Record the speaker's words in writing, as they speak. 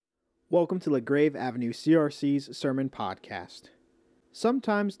Welcome to LaGrave Avenue CRC's Sermon Podcast.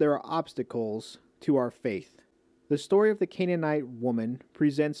 Sometimes there are obstacles to our faith. The story of the Canaanite woman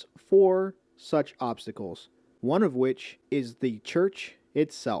presents 4 such obstacles, one of which is the church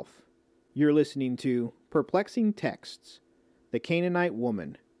itself. You're listening to Perplexing Texts, The Canaanite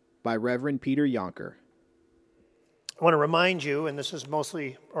Woman, by Reverend Peter Yonker. I want to remind you, and this is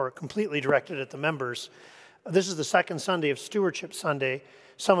mostly or completely directed at the members, this is the second Sunday of Stewardship Sunday.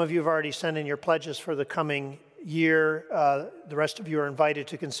 Some of you have already sent in your pledges for the coming year. The rest of you are invited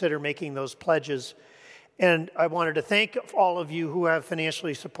to consider making those pledges. And I wanted to thank all of you who have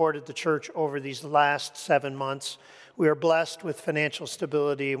financially supported the church over these last 7 months. We are blessed with financial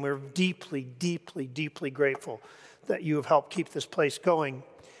stability, and we're deeply, deeply, deeply grateful that you have helped keep this place going.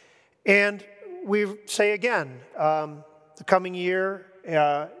 And we say again, the coming year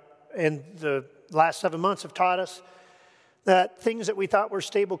and the last 7 months have taught us that things that we thought were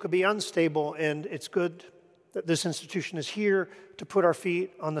stable could be unstable, and it's good that this institution is here to put our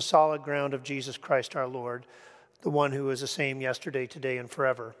feet on the solid ground of Jesus Christ our Lord, the one who is the same yesterday, today, and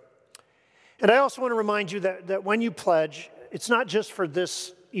forever. And I also want to remind you that when you pledge, it's not just for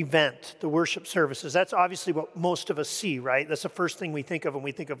this event, the worship services. That's obviously what most of us see, right? That's the first thing we think of when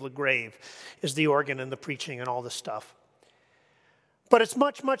we think of LaGrave, is the organ and the preaching and all this stuff. But it's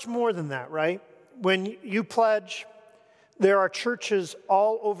much, much more than that, right? When you pledge, there are churches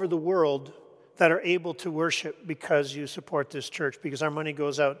all over the world that are able to worship because you support this church, because our money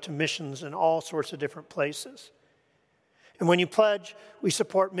goes out to missions in all sorts of different places. And when you pledge, we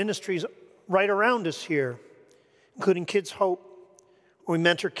support ministries right around us here, including Kids Hope. We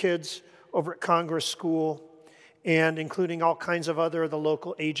mentor kids over at Congress School, and including all kinds of other the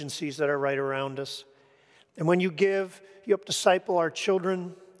local agencies that are right around us. And when you give, you help disciple our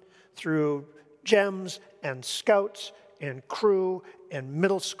children through GEMS and Scouts and Crew and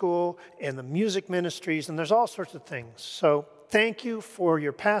middle school and the music ministries, and there's all sorts of things. So thank you for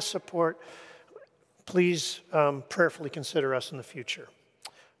your past support. Please prayerfully consider us in the future.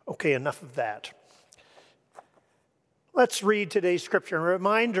 Okay, enough of that. Let's read today's scripture. A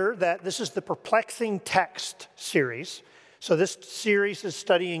reminder that this is the Perplexing Text series. So this series is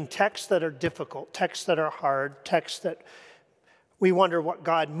studying texts that are difficult, texts that are hard, texts that we wonder what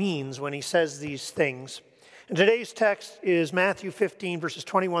God means when he says these things. And today's text is Matthew 15, verses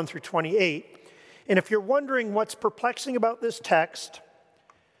 21 through 28. And if you're wondering what's perplexing about this text,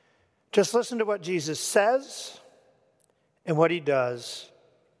 just listen to what Jesus says and what he does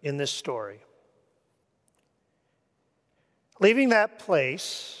in this story. Leaving that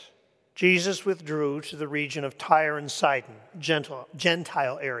place, Jesus withdrew to the region of Tyre and Sidon,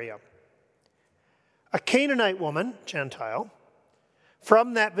 Gentile area. A Canaanite woman, Gentile,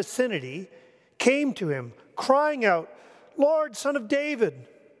 from that vicinity came to him, crying out, "Lord, Son of David,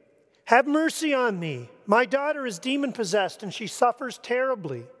 have mercy on me. My daughter is demon-possessed and she suffers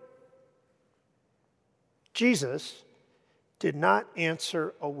terribly." Jesus did not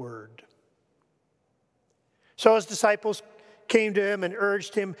answer a word. So his disciples came to him and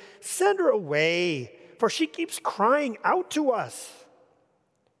urged him, "Send her away, for she keeps crying out to us."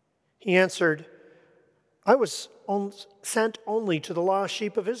 He answered, "I was sent only to the lost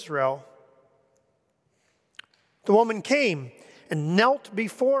sheep of Israel." The woman came and knelt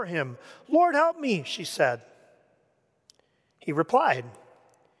before him. "Lord, help me," she said. He replied,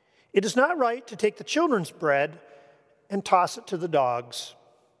 "It is not right to take the children's bread and toss it to the dogs."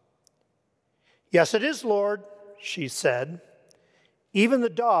 "Yes, it is, Lord," she said. "Even the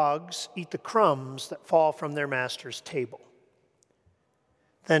dogs eat the crumbs that fall from their master's table."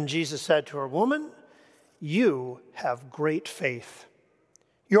 Then Jesus said to her, "Woman, you have great faith.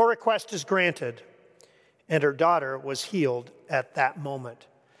 Your request is granted." And her daughter was healed at that moment.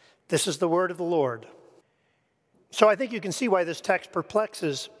 This is the word of the Lord. So I think you can see why this text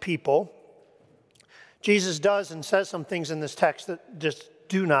perplexes people. Jesus does and says some things in this text that just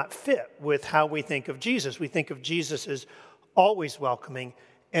do not fit with how we think of Jesus. We think of Jesus as always welcoming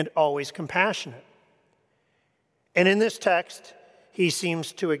and always compassionate. And in this text, he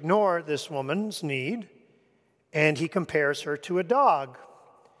seems to ignore this woman's need, and he compares her to a dog.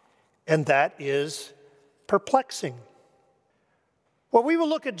 And that is perplexing. Well, we will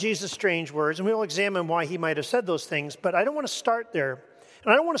look at Jesus' strange words, and we will examine why he might have said those things, but I don't want to start there.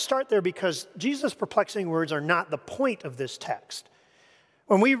 And I don't want to start there because Jesus' perplexing words are not the point of this text.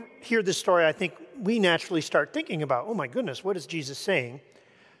 When we hear this story, I think we naturally start thinking about, oh my goodness, what is Jesus saying?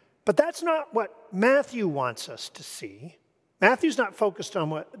 But that's not what Matthew wants us to see. Matthew's not focused on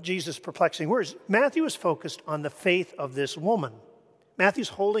what Jesus' perplexing words. Matthew is focused on the faith of this woman. Matthew's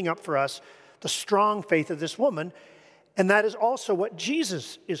holding up for us the strong faith of this woman, And that is also what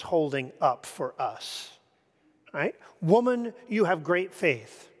Jesus is holding up for us. Right? Woman, you have great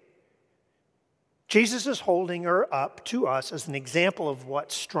faith. Jesus is holding her up to us as an example of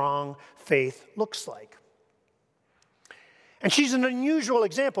what strong faith looks like. And she's an unusual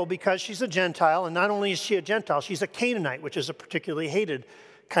example because she's a Gentile, and not only is she a Gentile, she's a Canaanite, which is a particularly hated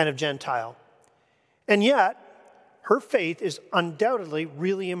kind of Gentile. And yet, her faith is undoubtedly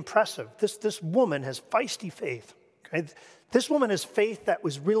really impressive. This woman has feisty faith. Okay? This woman has faith that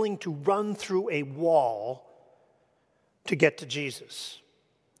was willing to run through a wall to get to Jesus.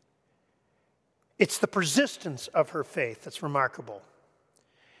 It's the persistence of her faith that's remarkable.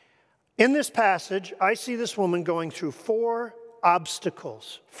 In this passage, I see this woman going through four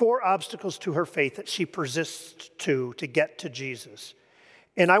obstacles to her faith that she persists to get to Jesus.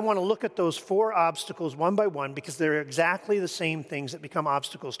 And I want to look at those four obstacles one by one because they're exactly the same things that become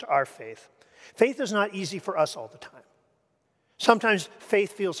obstacles to our faith. Faith is not easy for us all the time. Sometimes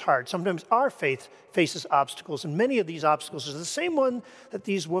faith feels hard. Sometimes our faith faces obstacles, and many of these obstacles are the same one that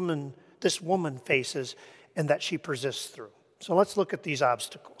this woman faces and that she persists through. So let's look at these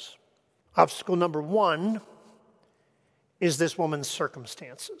obstacles. Obstacle number one is this woman's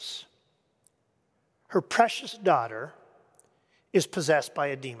circumstances. Her precious daughter is possessed by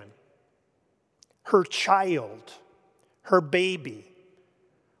a demon. Her child, her baby,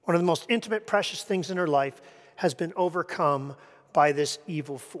 one of the most intimate, precious things in her life, has been overcome by this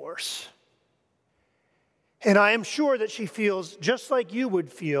evil force. And I am sure that she feels just like you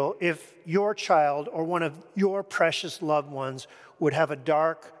would feel if your child or one of your precious loved ones would have a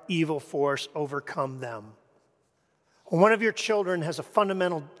dark, evil force overcome them. When one of your children has a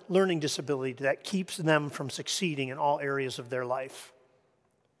fundamental learning disability that keeps them from succeeding in all areas of their life.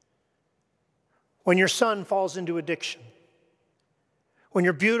 When your son falls into addiction. When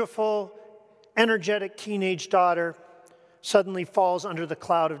your beautiful, energetic teenage daughter suddenly falls under the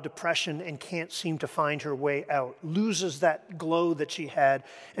cloud of depression and can't seem to find her way out, loses that glow that she had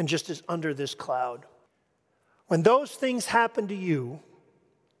and just is under this cloud. When those things happen to you,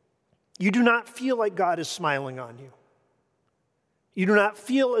 you do not feel like God is smiling on you. You do not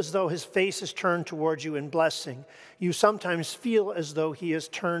feel as though his face is turned towards you in blessing. You sometimes feel as though he is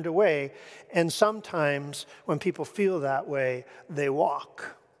turned away, and sometimes when people feel that way, they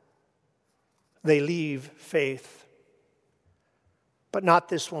walk. They leave faith. But not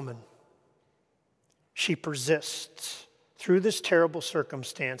this woman. She persists through this terrible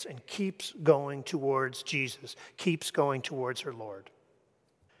circumstance and keeps going towards Jesus, keeps going towards her Lord.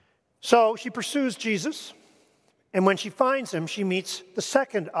 So she pursues Jesus, and when she finds him, she meets the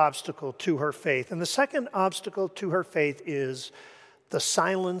second obstacle to her faith. And the second obstacle to her faith is the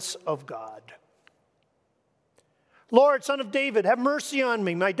silence of God. Lord, Son of David, have mercy on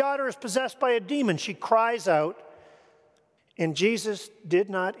me. My daughter is possessed by a demon. She cries out. And Jesus did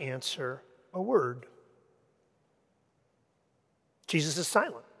not answer a word. Jesus is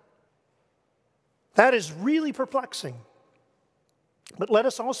silent. That is really perplexing. But let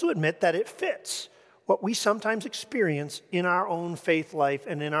us also admit that it fits what we sometimes experience in our own faith life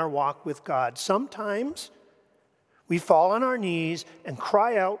and in our walk with God. Sometimes we fall on our knees and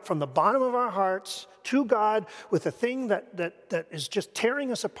cry out from the bottom of our hearts to God with a thing that is just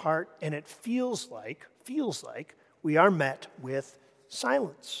tearing us apart, and it feels like we are met with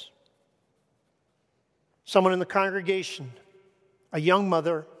silence. Someone in the congregation, a young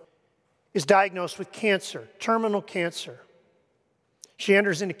mother, is diagnosed with cancer, terminal cancer. She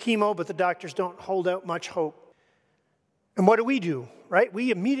enters into chemo, but the doctors don't hold out much hope. And what do? Right? We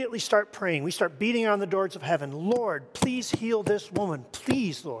immediately start praying. We start beating on the doors of heaven. Lord, please heal this woman.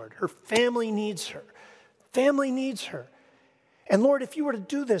 Please, Lord. Her family needs her. Family needs her. And Lord, if you were to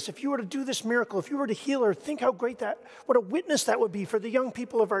do this miracle, if you were to heal her, think how great what a witness that would be for the young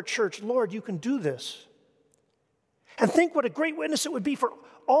people of our church. Lord, you can do this. And think what a great witness it would be for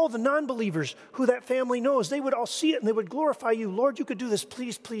all the non-believers who that family knows. They would all see it and they would glorify you. Lord, you could do this.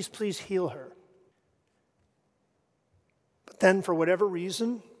 Please, please, please heal her. But then for whatever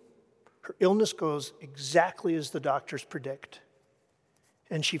reason, her illness goes exactly as the doctors predict.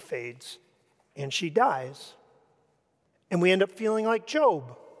 And she fades and she dies. And we end up feeling like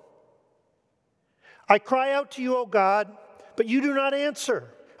Job. I cry out to you, O God, but you do not answer.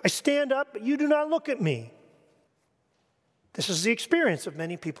 I stand up, but you do not look at me. This is the experience of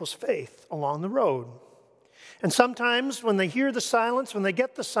many people's faith along the road. And sometimes when they hear the silence, when they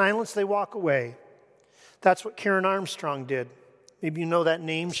get the silence, they walk away. That's what Karen Armstrong did. Maybe you know that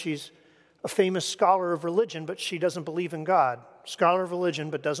name. She's a famous scholar of religion, but she doesn't believe in God. Scholar of religion,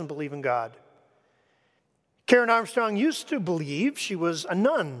 but doesn't believe in God. Karen Armstrong used to believe she was a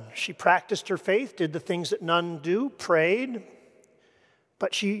nun. She practiced her faith, did the things that nuns do, prayed,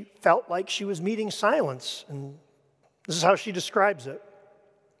 but she felt like she was meeting silence, and this is how she describes it.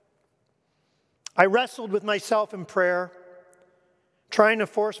 I wrestled with myself in prayer, trying to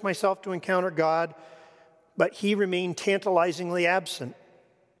force myself to encounter God, but he remained tantalizingly absent.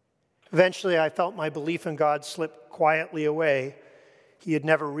 Eventually, I felt my belief in God slip quietly away. He had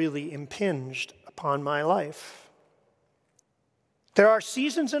never really impinged upon my life. There are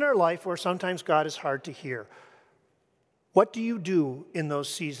seasons in our life where sometimes God is hard to hear. What do you do in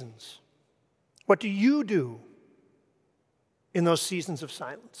those seasons? What do you do in those seasons of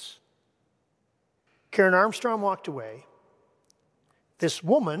silence? Karen Armstrong walked away. This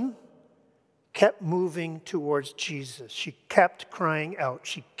woman kept moving towards Jesus. She kept crying out.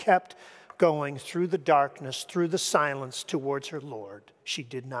 She kept going through the darkness, through the silence towards her Lord. She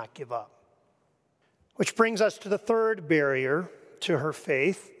did not give up. Which brings us to the third barrier to her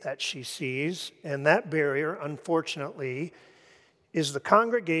faith that she sees, and that barrier, unfortunately, is the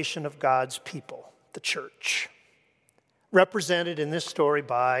congregation of God's people, the church, represented in this story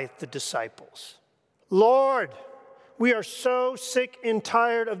by the disciples. Lord, we are so sick and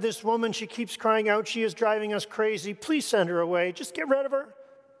tired of this woman. She keeps crying out. She is driving us crazy. Please send her away. Just get rid of her.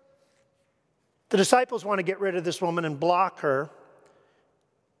 The disciples want to get rid of this woman and block her,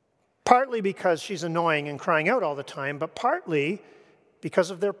 partly because she's annoying and crying out all the time, but partly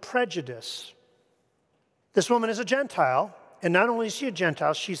because of their prejudice. This woman is a Gentile, and not only is she a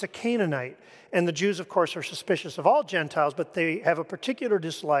Gentile, she's a Canaanite. And the Jews, of course, are suspicious of all Gentiles, but they have a particular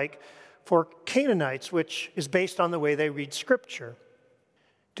dislike for Canaanites, which is based on the way they read Scripture.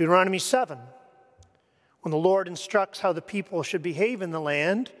 Deuteronomy 7, when the Lord instructs how the people should behave in the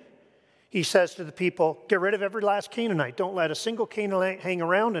land, he says to the people, get rid of every last Canaanite. Don't let a single Canaanite hang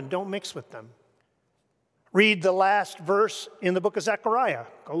around and don't mix with them. Read the last verse in the book of Zechariah.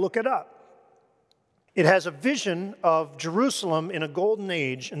 Go look it up. It has a vision of Jerusalem in a golden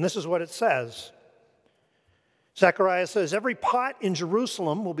age, and this is what it says. Zechariah says, every pot in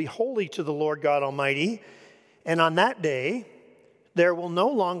Jerusalem will be holy to the Lord God Almighty, and on that day there will no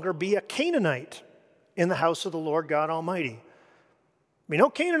longer be a Canaanite in the house of the Lord God Almighty. There'll be no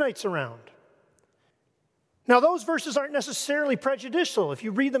Canaanites around. Now, those verses aren't necessarily prejudicial. If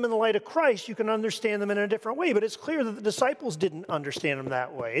you read them in the light of Christ, you can understand them in a different way, but it's clear that the disciples didn't understand them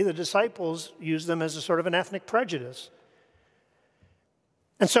that way. The disciples used them as a sort of an ethnic prejudice.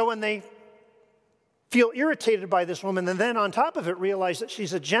 And so when they feel irritated by this woman, and then on top of it realize that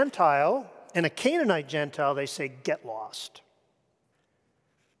she's a Gentile and a Canaanite Gentile, they say, get lost.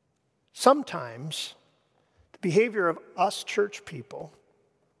 Sometimes the behavior of us church people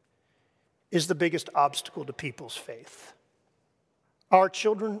is the biggest obstacle to people's faith. Our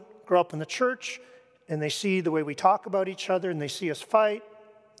children grow up in the church, and they see the way we talk about each other, and they see us fight,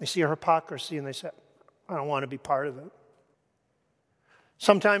 they see our hypocrisy, and they say, I don't want to be part of it.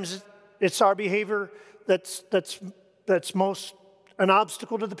 Sometimes it's our behavior that's most an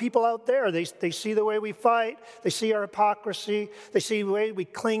obstacle to the people out there. They see the way we fight. They see our hypocrisy. They see the way we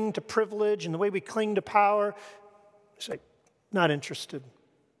cling to privilege and the way we cling to power. They say, not interested.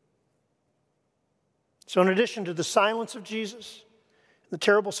 So in addition to the silence of Jesus, the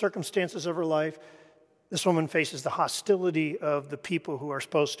terrible circumstances of her life, this woman faces the hostility of the people who are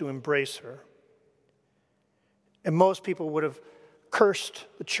supposed to embrace her. And most people would have cursed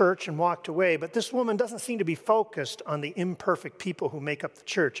the church and walked away, but this woman doesn't seem to be focused on the imperfect people who make up the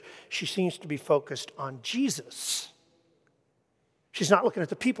church. She seems to be focused on Jesus. She's not looking at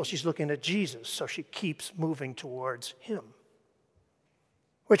the people, she's looking at Jesus, so she keeps moving towards him.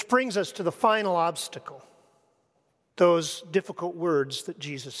 Which brings us to the final obstacle, those difficult words that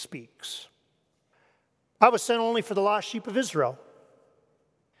Jesus speaks. I was sent only for the lost sheep of Israel.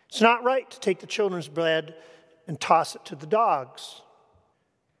 It's not right to take the children's bread and toss it to the dogs.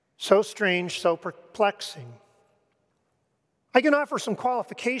 So strange, so perplexing. I can offer some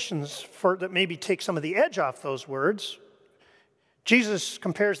qualifications for that maybe take some of the edge off those words. Jesus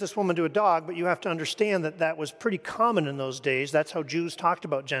compares this woman to a dog, but you have to understand that that was pretty common in those days. That's how Jews talked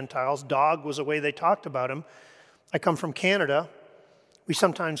about Gentiles. Dog was the way they talked about him. I come from Canada. We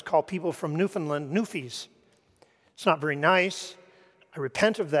sometimes call people from Newfoundland Newfies. It's not very nice. I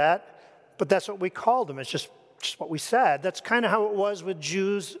repent of that, but that's what we called them. It's just what we said. That's kind of how it was with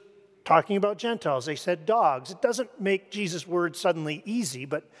Jews talking about Gentiles. They said dogs. It doesn't make Jesus' words suddenly easy,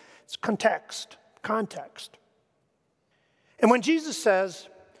 but it's context. And when Jesus says,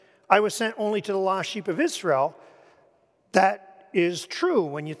 I was sent only to the lost sheep of Israel, that is true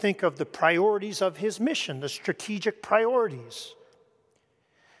when you think of the priorities of his mission, the strategic priorities.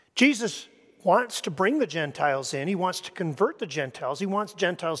 Jesus wants to bring the Gentiles in. He wants to convert the Gentiles. He wants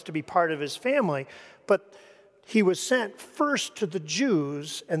Gentiles to be part of his family. But he was sent first to the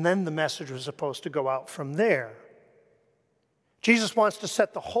Jews, and then the message was supposed to go out from there. Jesus wants to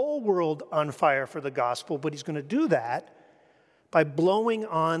set the whole world on fire for the gospel, but he's going to do that by blowing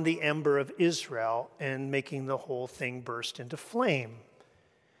on the ember of Israel and making the whole thing burst into flame.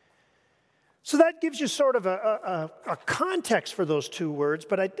 So that gives you sort of a context for those two words,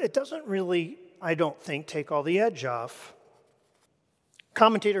 but it doesn't really, I don't think, take all the edge off.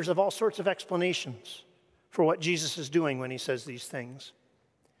 Commentators have all sorts of explanations for what Jesus is doing when he says these things.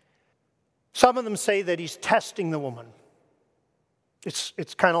 Some of them say that he's testing the woman.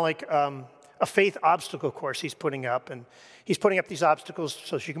 It's kind of like a faith obstacle course he's putting up, and he's putting up these obstacles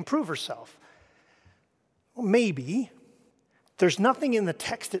so she can prove herself. Well, maybe. There's nothing in the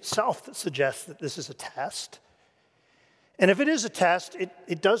text itself that suggests that this is a test. And if it is a test,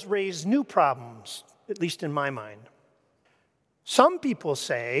 it does raise new problems, at least in my mind. Some people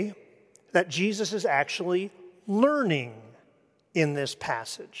say that Jesus is actually learning in this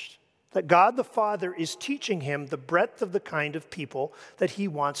passage, that God the Father is teaching him the breadth of the kind of people that he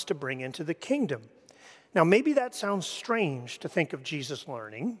wants to bring into the kingdom. Now, maybe that sounds strange to think of Jesus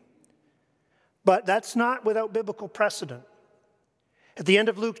learning, but that's not without biblical precedent. At the end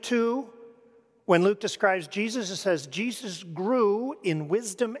of Luke 2, when Luke describes Jesus, it says, Jesus grew in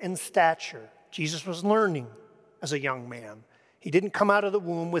wisdom and stature. Jesus was learning as a young man. He didn't come out of the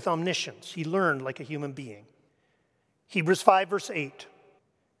womb with omniscience. He learned like a human being. Hebrews 5, verse 8.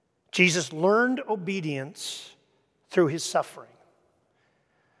 Jesus learned obedience through his suffering.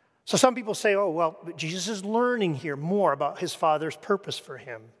 So some people say, oh, well, Jesus is learning here more about his Father's purpose for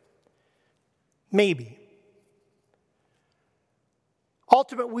him. Maybe.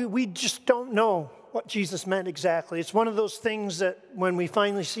 Ultimately, we just don't know what Jesus meant exactly. It's one of those things that when we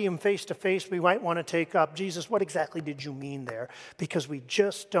finally see him face to face, we might want to take up, Jesus, what exactly did you mean there? Because we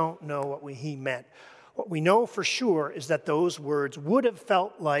just don't know what he meant. What we know for sure is that those words would have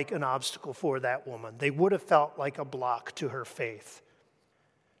felt like an obstacle for that woman. They would have felt like a block to her faith.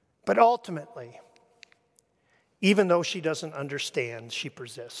 But ultimately, even though she doesn't understand, she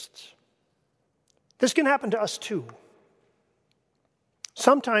persists. This can happen to us too.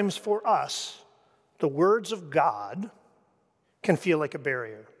 Sometimes for us, the words of God can feel like a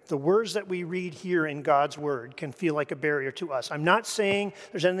barrier. The words that we read here in God's word can feel like a barrier to us. I'm not saying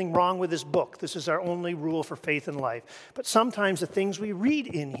there's anything wrong with this book. This is our only rule for faith and life. But sometimes the things we read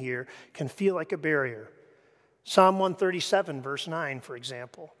in here can feel like a barrier. Psalm 137, verse 9, for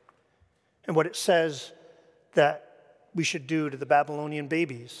example, and what it says that we should do to the Babylonian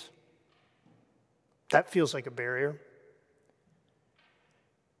babies. That feels like a barrier.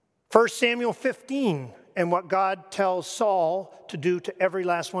 1 Samuel 15, and what God tells Saul to do to every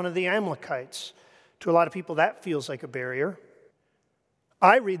last one of the Amalekites. To a lot of people, that feels like a barrier.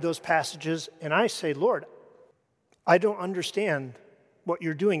 I read those passages and I say, Lord, I don't understand what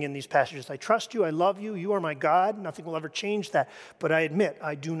you're doing in these passages. I trust you, I love you, you are my God, nothing will ever change that. But I admit,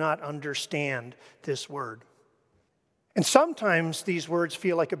 I do not understand this word. And sometimes these words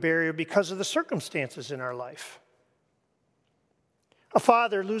feel like a barrier because of the circumstances in our life. A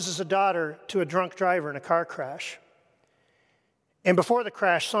father loses a daughter to a drunk driver in a car crash. And before the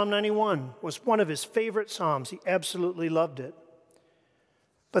crash, Psalm 91 was one of his favorite psalms. He absolutely loved it.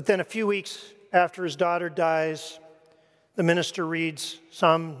 But then a few weeks after his daughter dies, the minister reads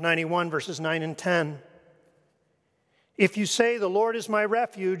Psalm 91, verses 9 and 10. If you say, the Lord is my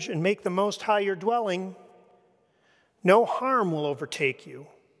refuge, and make the Most High your dwelling, no harm will overtake you.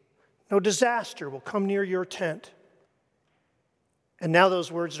 No disaster will come near your tent. And now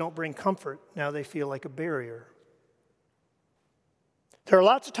those words don't bring comfort. Now they feel like a barrier. There are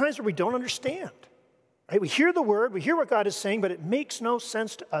lots of times where we don't understand. Right? We hear the word, we hear what God is saying, but it makes no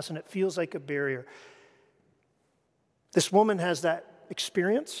sense to us and it feels like a barrier. This woman has that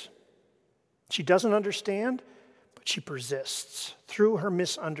experience. She doesn't understand, but she persists through her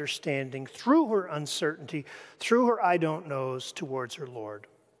misunderstanding, through her uncertainty, through her I don't knows towards her Lord.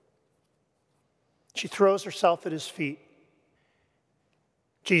 She throws herself at his feet.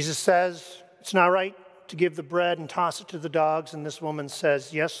 Jesus says, it's not right to give the bread and toss it to the dogs. And this woman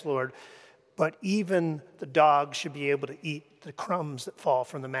says, yes, Lord, but even the dogs should be able to eat the crumbs that fall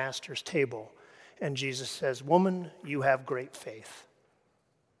from the master's table. And Jesus says, woman, you have great faith.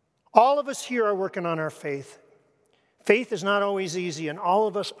 All of us here are working on our faith. Faith is not always easy, and all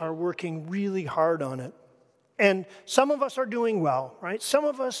of us are working really hard on it. And some of us are doing well, right? Some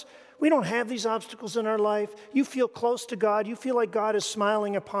of us, we don't have these obstacles in our life. You feel close to God. You feel like God is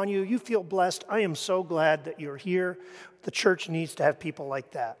smiling upon you. You feel blessed. I am so glad that you're here. The church needs to have people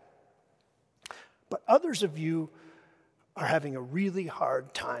like that. but others of you are having a really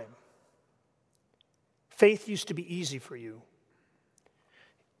hard time. Faith used to be easy for you.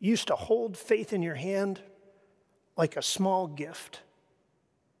 You used to hold faith in your hand like a small gift.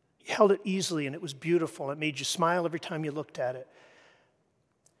 You held it easily and it was beautiful. It made you smile every time you looked at it.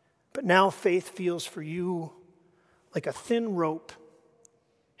 But now faith feels for you like a thin rope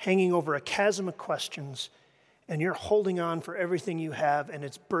hanging over a chasm of questions, and you're holding on for everything you have, and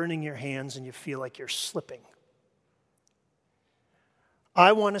it's burning your hands, and you feel like you're slipping.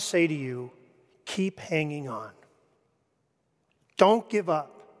 I want to say to you, keep hanging on. Don't give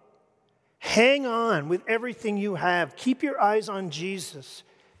up. Hang on with everything you have. Keep your eyes on Jesus.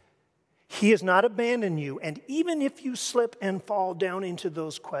 He has not abandoned you, and even if you slip and fall down into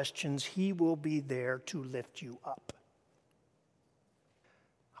those questions, He will be there to lift you up.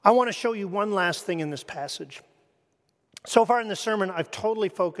 I want to show you one last thing in this passage. So far in the sermon, I've totally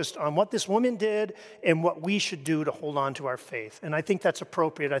focused on what this woman did and what we should do to hold on to our faith. And I think that's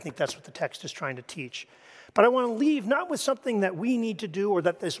appropriate. I think that's what the text is trying to teach. But I want to leave not with something that we need to do or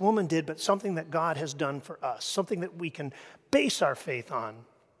that this woman did, but something that God has done for us, something that we can base our faith on.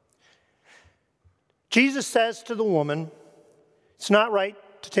 Jesus says to the woman, "It's not right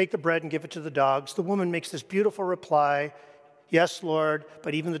to take the bread and give it to the dogs." The woman makes this beautiful reply, "Yes, Lord,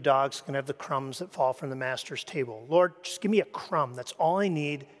 but even the dogs can have the crumbs that fall from the master's table. Lord, just give me a crumb. That's all I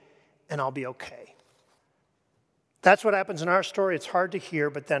need, and I'll be okay." That's what happens in our story. It's hard to hear,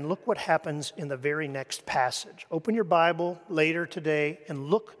 but then look what happens in the very next passage. Open your Bible later today and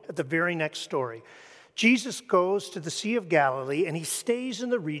look at the very next story. Jesus goes to the Sea of Galilee, and He stays in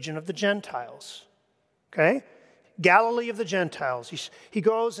the region of the Gentiles. Okay? Galilee of the Gentiles. He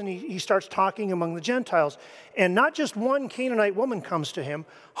goes and he starts talking among the Gentiles. And not just one Canaanite woman comes to Him.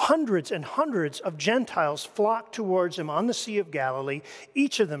 Hundreds and hundreds of Gentiles flock towards Him on the Sea of Galilee,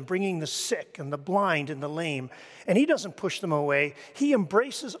 each of them bringing the sick and the blind and the lame. And He doesn't push them away. He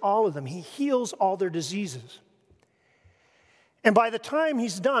embraces all of them. He heals all their diseases. And by the time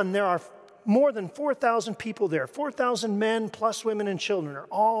He's done, there are more than 4,000 people there. 4,000 men plus women and children are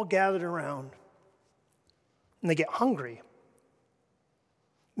all gathered around. And they get hungry.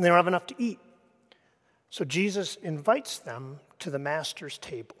 And they don't have enough to eat. So Jesus invites them to the master's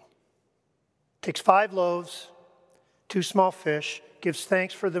table. Takes 5 loaves, 2 small fish, gives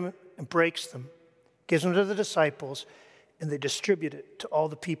thanks for them and breaks them, gives them to the disciples, and they distribute it to all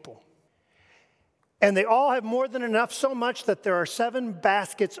the people. And they all have more than enough, so much that there are 7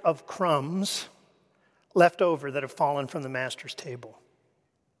 baskets of crumbs left over that have fallen from the master's table.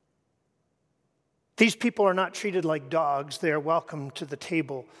 These people are not treated like dogs. They are welcomed to the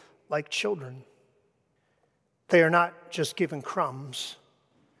table like children. They are not just given crumbs.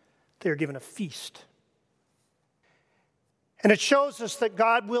 They are given a feast. And it shows us that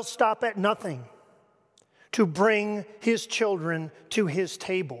God will stop at nothing to bring His children to His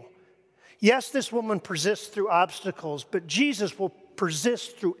table. Yes, this woman persists through obstacles, but Jesus will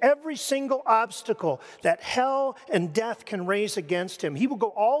persist through every single obstacle that hell and death can raise against Him. He will go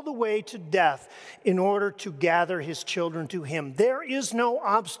all the way to death in order to gather His children to Him. There is no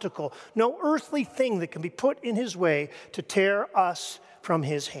obstacle, no earthly thing that can be put in His way to tear us from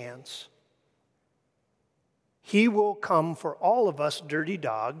His hands. He will come for all of us dirty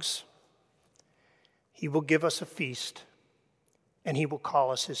dogs. He will give us a feast, and He will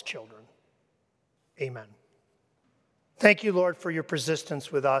call us His children. Amen. Thank you, Lord, for your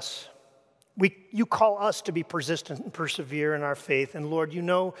persistence with us. You call us to be persistent and persevere in our faith. And Lord, you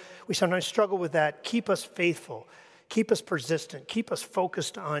know we sometimes struggle with that. Keep us faithful. Keep us persistent. Keep us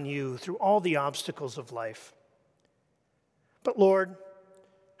focused on you through all the obstacles of life. But Lord,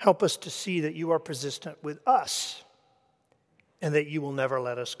 help us to see that you are persistent with us and that you will never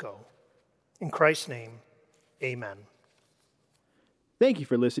let us go. In Christ's name, amen. Thank you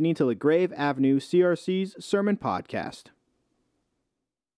for listening to LaGrave Avenue CRC's Sermon Podcast.